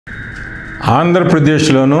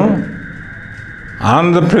ఆంధ్రప్రదేశ్లోను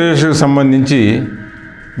ఆంధ్రప్రదేశ్కు సంబంధించి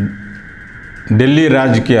ఢిల్లీ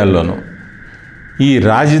రాజకీయాల్లోనూ ఈ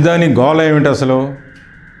రాజధాని గోల ఏమిటి అసలు?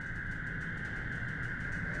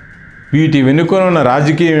 వీటి వెనుకొని ఉన్న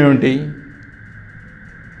రాజకీయం ఏమిటి?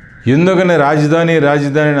 ఎందుకని రాజధాని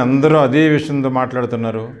అని అందరూ అదే విషయంతో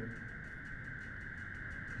మాట్లాడుతున్నారు?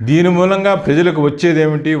 దీని మూలంగా ప్రజలకు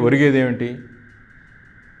వచ్చేదేమిటి, ఒరిగేదేమిటి?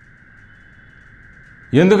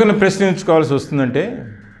 ఎందుకని ప్రశ్నించుకోవాల్సి వస్తుందంటే,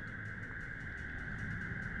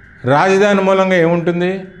 రాజధాని మూలంగా ఏముంటుంది?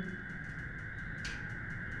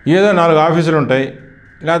 ఏదో 4 ఆఫీసులు ఉంటాయి,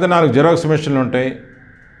 లేదా 4 జిరాక్స్ మిషన్లు ఉంటాయి,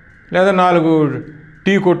 లేదా 4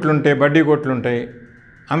 టీ కొట్లు ఉంటాయి, బడ్డీ కొట్లు ఉంటాయి.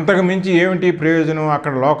 అంతకు మించి ఏమిటి ప్రయోజనం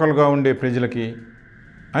అక్కడ లోకల్గా ఉండే ప్రజలకి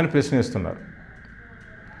అని ప్రశ్నిస్తున్నారు.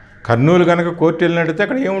 కర్నూలు కనుక కోర్టు వెళ్ళినట్టయితే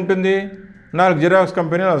అక్కడ ఏముంటుంది? 4 జిరాక్స్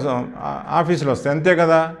కంపెనీలు ఆఫీసులు వస్తాయి, అంతే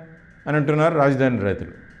కదా అని అంటున్నారు రాజధాని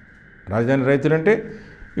రైతులు. రాజధాని రైతులు అంటే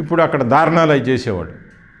ఇప్పుడు అక్కడ దారుణాలు అవి చేసేవాడు.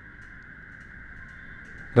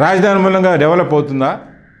 రాజధాని మూలంగా డెవలప్ అవుతుందా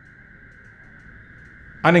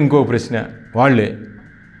అని ఇంకో ప్రశ్న వాళ్ళే.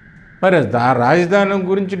 మరి రాజధాని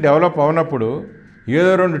గురించి డెవలప్ అవనప్పుడు ఏదో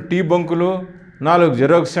 2 టీ బంకులు 4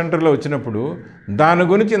 జిరాక్స్ సెంటర్లు వచ్చినప్పుడు దాని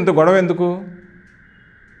గురించి ఇంత గొడవ ఎందుకు?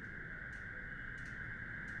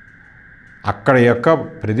 అక్కడ యొక్క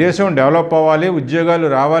ప్రదేశం డెవలప్ అవ్వాలి, ఉద్యోగాలు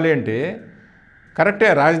రావాలి అంటే కరెక్టే,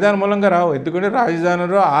 రాజధాని మూలంగా రావు. ఎందుకంటే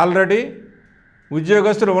రాజధానిలో ఆల్రెడీ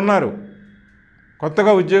ఉద్యోగస్తులు ఉన్నారు,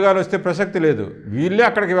 కొత్తగా ఉద్యోగాలు వస్తే ప్రసక్తి లేదు. వీళ్ళే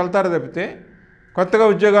అక్కడికి వెళ్తారు తప్పితే కొత్తగా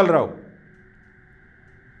ఉద్యోగాలు రావు.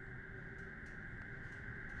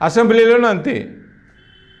 అసెంబ్లీలోనూ అంతే,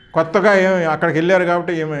 కొత్తగా అక్కడికి వెళ్ళారు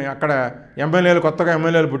కాబట్టి అక్కడ కొత్తగా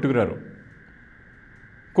ఎమ్మెల్యేలు పుట్టుకురారు.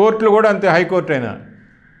 కోర్టులు కూడా అంతే, హైకోర్టు అయినా.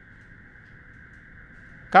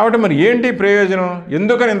 కాబట్టి మరి ఏంటి ప్రయోజనం?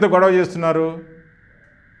 ఎందుకని ఇంత గొడవ చేస్తున్నారు?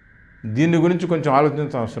 దీని గురించి కొంచెం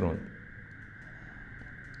ఆలోచించాల్సిన అవసరం ఉంది.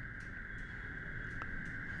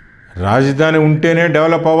 రాజధాని ఉంటేనే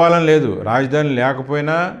డెవలప్ అవ్వాలని లేదు, రాజధాని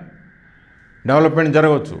లేకపోయినా డెవలప్మెంట్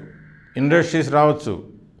జరగవచ్చు, ఇండస్ట్రీస్ రావచ్చు,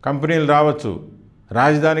 కంపెనీలు రావచ్చు.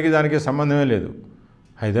 రాజధానికి దానికి సంబంధమే లేదు.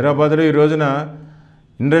 హైదరాబాద్లో ఈ రోజున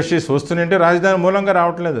ఇండస్ట్రీస్ వస్తున్నాయంటే రాజధాని మూలంగా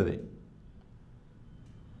రావట్లేదు. అది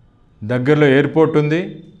దగ్గరలో ఎయిర్పోర్ట్ ఉంది,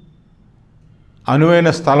 అనువైన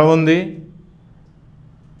స్థలం ఉంది,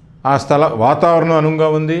 ఆ వాతావరణం అనువుగా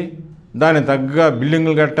ఉంది, దానికి తగ్గ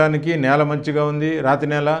బిల్డింగులు కట్టడానికి నేల మంచిగా ఉంది, రాతి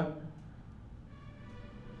నేల.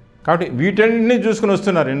 కాబట్టి వీటన్నిటిని చూసుకుని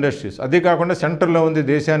వస్తున్నారు ఇండస్ట్రీస్. అదే కాకుండా సెంటర్లో ఉంది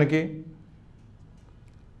దేశానికి.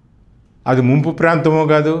 అది ముంపు ప్రాంతమో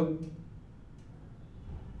కాదు,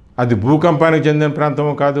 అది భూకంపానికి చెందిన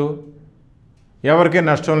ప్రాంతమో కాదు, ఎవరికీ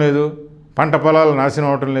నష్టం లేదు, పంట పొలాలు నాశనం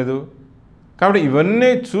అవటం లేదు. కాబట్టి ఇవన్నీ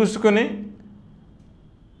చూసుకొని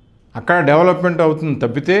అక్కడ డెవలప్మెంట్ అవుతుంది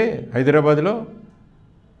తప్పితే హైదరాబాద్లో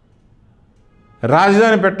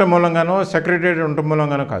రాజధాని పెట్టడం మూలంగానో సెక్రటేరియట్ ఉండటం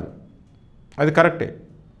మూలంగానో కాదు. అది కరెక్టే.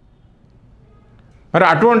 మరి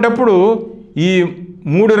అటువంటప్పుడు ఈ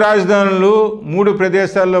 3 రాజధానులు 3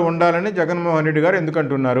 ప్రదేశాల్లో ఉండాలని జగన్మోహన్ రెడ్డి గారు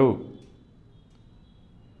ఎందుకంటున్నారు?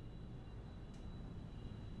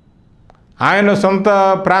 ఆయన సొంత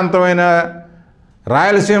ప్రాంతమైన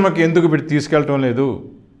రాయలసీమకి ఎందుకు తీసుకెళ్ళటం లేదు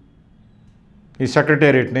ఈ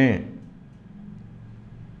సెక్రటేరియట్ని?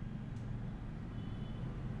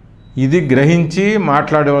 ఇది గ్రహించి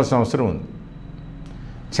మాట్లాడవలసిన అవసరం ఉంది.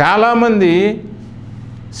 చాలామంది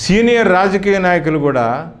సీనియర్ రాజకీయ నాయకులు కూడా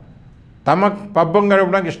తమ పబ్బం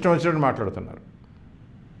గడపడానికి ఇష్టం వచ్చినట్టు మాట్లాడుతున్నారు.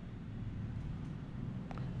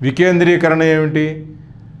 వికేంద్రీకరణ ఏమిటి?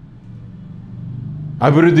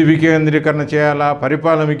 అభివృద్ధి వికేంద్రీకరణ చేయాలా,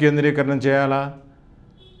 పరిపాలన వికేంద్రీకరణ చేయాలా?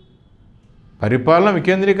 పరిపాలన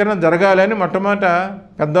వికేంద్రీకరణ జరగాలని మొట్టమొదట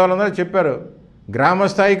పెద్దవాళ్ళందరూ చెప్పారు. గ్రామ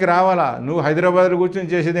స్థాయికి రావాలా? నువ్వు హైదరాబాద్లో కూర్చొని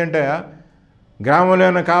చేసేది ఏంటో, గ్రామంలో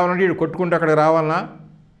ఏమైనా కావాలంటే ఇటు కొట్టుకుంటూ అక్కడికి రావాలన్నా?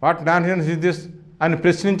 వాట్ నాన్సెన్స్ ఇస్ దిస్ అని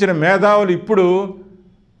ప్రశ్నించిన మేధావులు ఇప్పుడు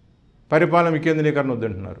పరిపాలన వికేంద్రీకరణ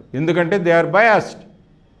వద్దంటున్నారు. ఎందుకంటే they are biased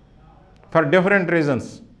for different reasons.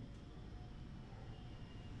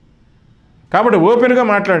 కాబట్టి ఓపెన్గా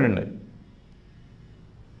మాట్లాడండి.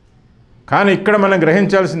 కానీ ఇక్కడ మనం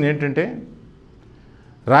గ్రహించాల్సింది ఏంటంటే,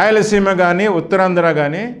 రాయలసీమ కానీ ఉత్తరాంధ్ర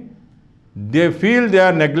కానీ they feel they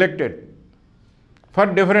are neglected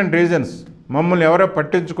for different reasons. మమ్మల్ని ఎవరో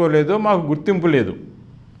పట్టించుకోలేదు, మాకు గుర్తింపు లేదు.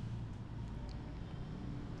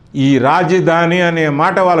 ఈ రాజధాని అనే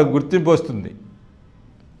మాట వాళ్ళకు గుర్తింపు వస్తుంది,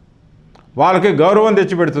 వాళ్ళకి గౌరవం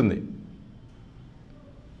తెచ్చిపెడుతుంది.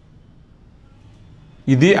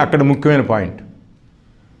 ఇది అక్కడ ముఖ్యమైన పాయింట్.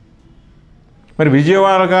 మరి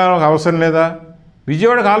విజయవాడకు అవసరం లేదా?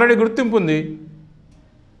 విజయవాడకు ఆల్రెడీ గుర్తింపు ఉంది.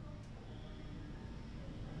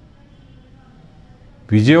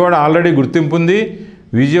 విజయవాడ ఆల్రెడీ గుర్తింపు ఉంది.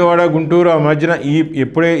 విజయవాడ గుంటూరు ఆ మధ్యన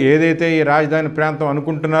ఏదైతే ఈ రాజధాని ప్రాంతం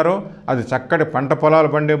అనుకుంటున్నారో అది చక్కటి పంట పొలాలు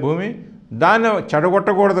పండే భూమి. దాన్ని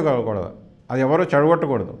చెడగొట్టకూడదు. అది ఎవరో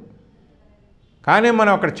చెడగొట్టకూడదు. కానీ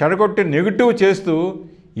మనం అక్కడ చెడగొట్టి నెగిటివ్ చేస్తూ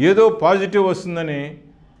ఏదో పాజిటివ్ వస్తుందని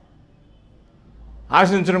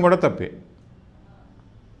ఆశించడం కూడా తప్పే.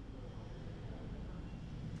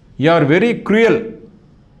 You are very cruel.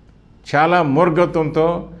 చాలా మూర్ఘత్వంతో,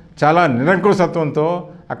 చాలా నిరంకుశత్వంతో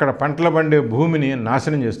అక్కడ పంటలు పండే భూమిని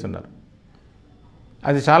నాశనం చేస్తున్నారు.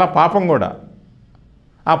 అది చాలా పాపం కూడా.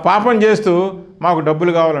 ఆ పాపం చేస్తూ మాకు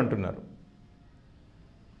డబ్బులు కావాలంటున్నారు.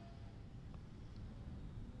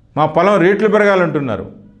 మా పొలం రేట్లు పెరగాలంటున్నారు.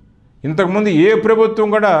 ఇంతకుముందు ఏ ప్రభుత్వం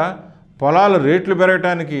కూడా పొలాల రేట్లు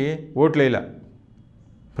పెరగటానికి ఓట్లేలా,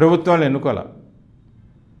 ప్రభుత్వాలు ఎన్నుకోలే.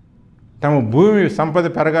 తమ భూమి సంపద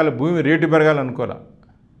పెరగాలి, భూమి రేటు పెరగాలనుకోలే.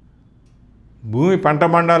 భూమి పంట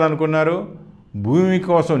పండాలనుకున్నారు. భూమి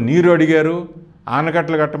కోసం నీరు అడిగారు,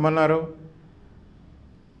 ఆనకట్టలు కట్టమన్నారు,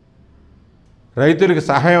 రైతులకు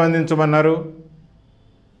సహాయం అందించమన్నారు,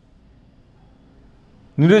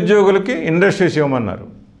 నిరుద్యోగులకి ఇండస్ట్రీస్ ఇవ్వమన్నారు.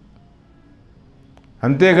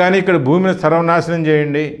 అంతేగాని ఇక్కడ భూమిని సర్వనాశనం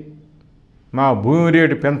చేయండి, మా భూమి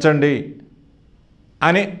రేటు పెంచండి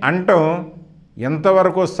అని అంటాం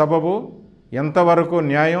ఎంతవరకు సబబు, ఎంతవరకు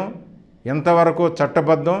న్యాయం, ఎంతవరకు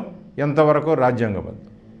చట్టబద్ధం, ఎంతవరకు రాజ్యాంగబద్ధం?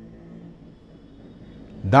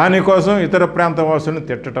 దానికోసం ఇతర ప్రాంత వాసులను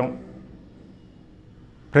తిట్టడం,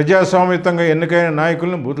 ప్రజాస్వామ్యతంగా ఎన్నికైన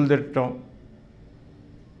నాయకులను బూతులు తిట్టడం,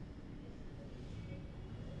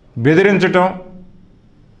 బెదిరించటం,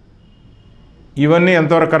 ఇవన్నీ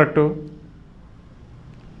ఎంతవరకు కరెక్టు?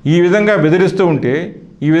 ఈ విధంగా బెదిరిస్తూ ఉంటే,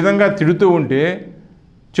 ఈ విధంగా తిడుతూ ఉంటే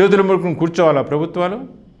చేతులు ముడుకుని కూర్చోవాలా ప్రభుత్వాలు?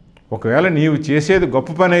 ఒకవేళ నీవు చేసేది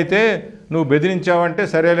గొప్ప పని అయితే నువ్వు బెదిరించావంటే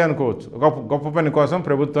సరేలే అనుకోవచ్చు. గొప్ప పని కోసం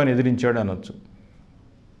ప్రభుత్వాన్ని ఎదిరించాడు అనొచ్చు.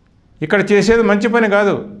 ఇక్కడ చేసేది మంచి పని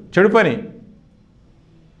కాదు, చెడు పని.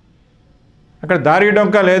 అక్కడ దారి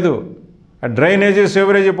డొంక లేదు, డ్రైనేజీ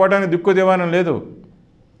సివరేజీ పోవడానికి దిక్కు దివానం లేదు.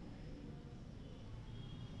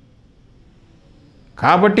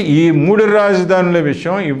 కాబట్టి ఈ 3 రాజధానుల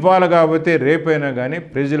విషయం ఇవ్వాలి కాబట్టి రేపైనా కానీ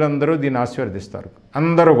ప్రజలందరూ దీన్ని ఆశీర్వదిస్తారు.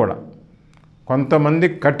 అందరూ కూడా. కొంతమంది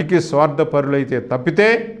కటికి స్వార్థపరులైతే తప్పితే,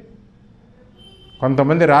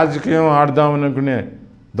 కొంతమంది రాజకీయం ఆడదామనుకునే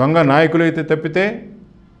దొంగ నాయకులు అయితే తప్పితే,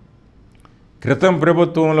 క్రితం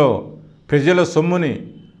ప్రభుత్వంలో ప్రజల సొమ్ముని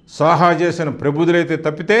సోహా చేసిన ప్రబుధులైతే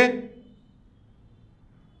తప్పితే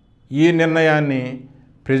ఈ నిర్ణయాన్ని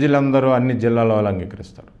ప్రజలందరూ అన్ని జిల్లాల వాళ్ళు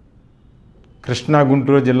అంగీకరిస్తారు. కృష్ణా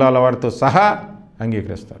గుంటూరు జిల్లాల వారితో సహా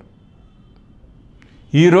అంగీకరిస్తారు.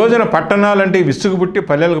 ఈ రోజున పట్టణాలంటే విసుగుబుట్టి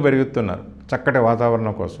పల్లెలకు పెరుగుతున్నారు. చక్కటి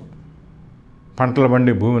వాతావరణం కోసం పంటలు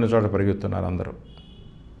పండే భూమిని చోట పెరుగుతున్నారు అందరూ.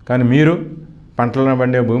 కానీ మీరు పంటలను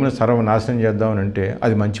పండే భూమిని సర్వనాశనం చేద్దామని అంటే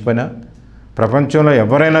అది మంచి పనా? ప్రపంచంలో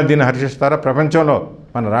ఎవరైనా దీన్ని హర్షిస్తారా? ప్రపంచంలో,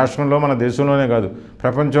 మన రాష్ట్రంలో, మన దేశంలోనే కాదు,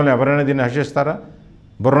 ప్రపంచంలో ఎవరైనా దీన్ని హర్షిస్తారా?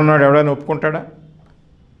 బుర్రనాడు ఎవడైనా ఒప్పుకుంటాడా?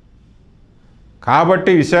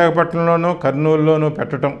 కాబట్టి విశాఖపట్నంలోనూ కర్నూలులోనూ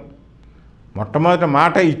పెట్టడం మొట్టమొదటి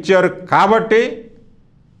మాట ఇచ్చారు. కాబట్టి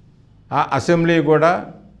ఆ అసెంబ్లీ కూడా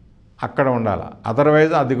అక్కడ ఉండాలి.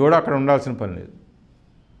 అదర్వైజ్ అది కూడా అక్కడ ఉండాల్సిన పని లేదు.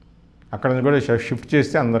 అక్కడ నుంచి కూడా షిఫ్ట్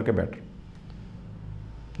చేస్తే అందరికీ బెటర్.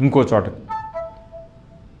 ఇంకో చోటకి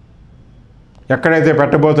ఎక్కడైతే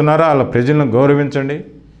పెట్టబోతున్నారో వాళ్ళ ప్రజలను గౌరవించండి.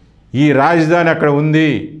 ఈ రాజధాని అక్కడ ఉంది,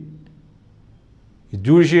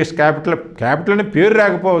 జ్యుడిషియస్ క్యాపిటల్ అని పేరు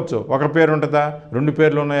రాకపోవచ్చు. ఒక పేరు ఉంటుందా, 2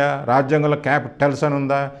 పేర్లు ఉన్నాయా? రాజ్యాంగంలో క్యాపిటల్స్ అని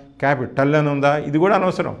ఉందా, క్యాపిటల్ అని ఉందా? ఇది కూడా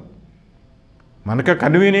అనవసరం. మనకు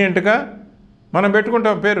కన్వీనియంట్గా మనం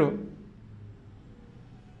పెట్టుకుంటాం పేరు,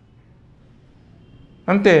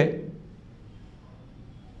 అంతే.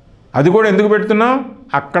 అది కూడా ఎందుకు పెడుతున్నాం?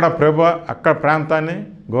 అక్కడ ప్రాంతాన్ని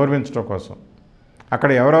గౌరవించడం కోసం. అక్కడ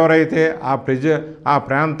ఎవరెవరైతే ఆ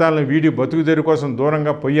ప్రాంతాలను వీడి బతుకుదెరి కోసం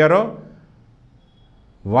దూరంగా పోయారో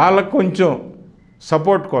వాళ్ళకు కొంచెం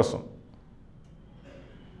సపోర్ట్ కోసం,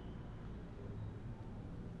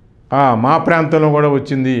 మా ప్రాంతంలో కూడా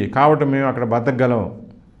వచ్చింది కాబట్టి మేము అక్కడ బతకగలం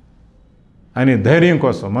అని ధైర్యం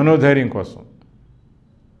కోసం, మనోధైర్యం కోసం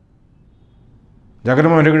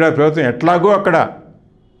జగన్మోహన్ రెడ్డి గారి ప్రభుత్వం ఎట్లాగో అక్కడ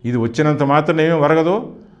ఇది వచ్చినంత మాత్రం ఏమీ వరగదు.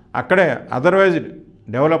 అక్కడే అదర్వైజ్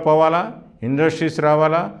డెవలప్ అవ్వాలా, ఇండస్ట్రీస్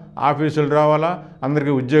రావాలా, ఆఫీసులు రావాలా,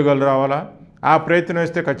 అందరికీ ఉద్యోగాలు రావాలా. ఆ ప్రయత్నం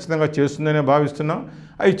వేస్తే ఖచ్చితంగా చేస్తుందనే భావిస్తున్నాం.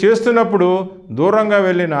 అవి చేస్తున్నప్పుడు దూరంగా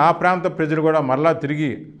వెళ్ళిన ఆ ప్రాంత ప్రజలు కూడా మరలా తిరిగి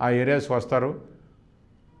ఆ ఏరియాస్కి వస్తారు.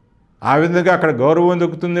 ఆ విధంగా అక్కడ గౌరవం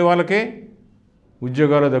దక్కుతుంది, వాళ్ళకి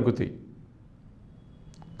ఉద్యోగాలు దక్కుతాయి.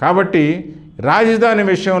 కాబట్టి రాజధాని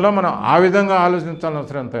విషయంలో మనం ఆ విధంగా ఆలోచించాల్సిన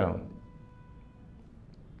అవసరం ఎంతైనా ఉంది.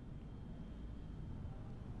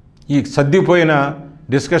 ఈ సర్దిపోయిన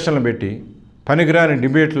డిస్కషన్లు పెట్టి పనికిరాని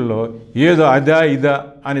డిబేట్లలో ఏదో అదా ఇదా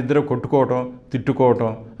అని ఇద్దరు కొట్టుకోవటం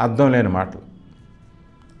తిట్టుకోవటం అర్థం లేని మాటలు.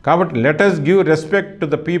 కాబట్టి let us give respect to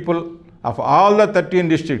the people of all the 13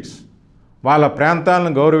 districts. వాళ్ళ ప్రాంతాలను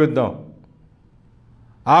గౌరవిద్దాం.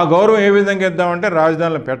 ఆ గౌరవం ఏ విధంగా ఇద్దామంటే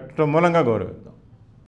రాజధానిలో పెట్టడం మూలంగా గౌరవిద్దాం.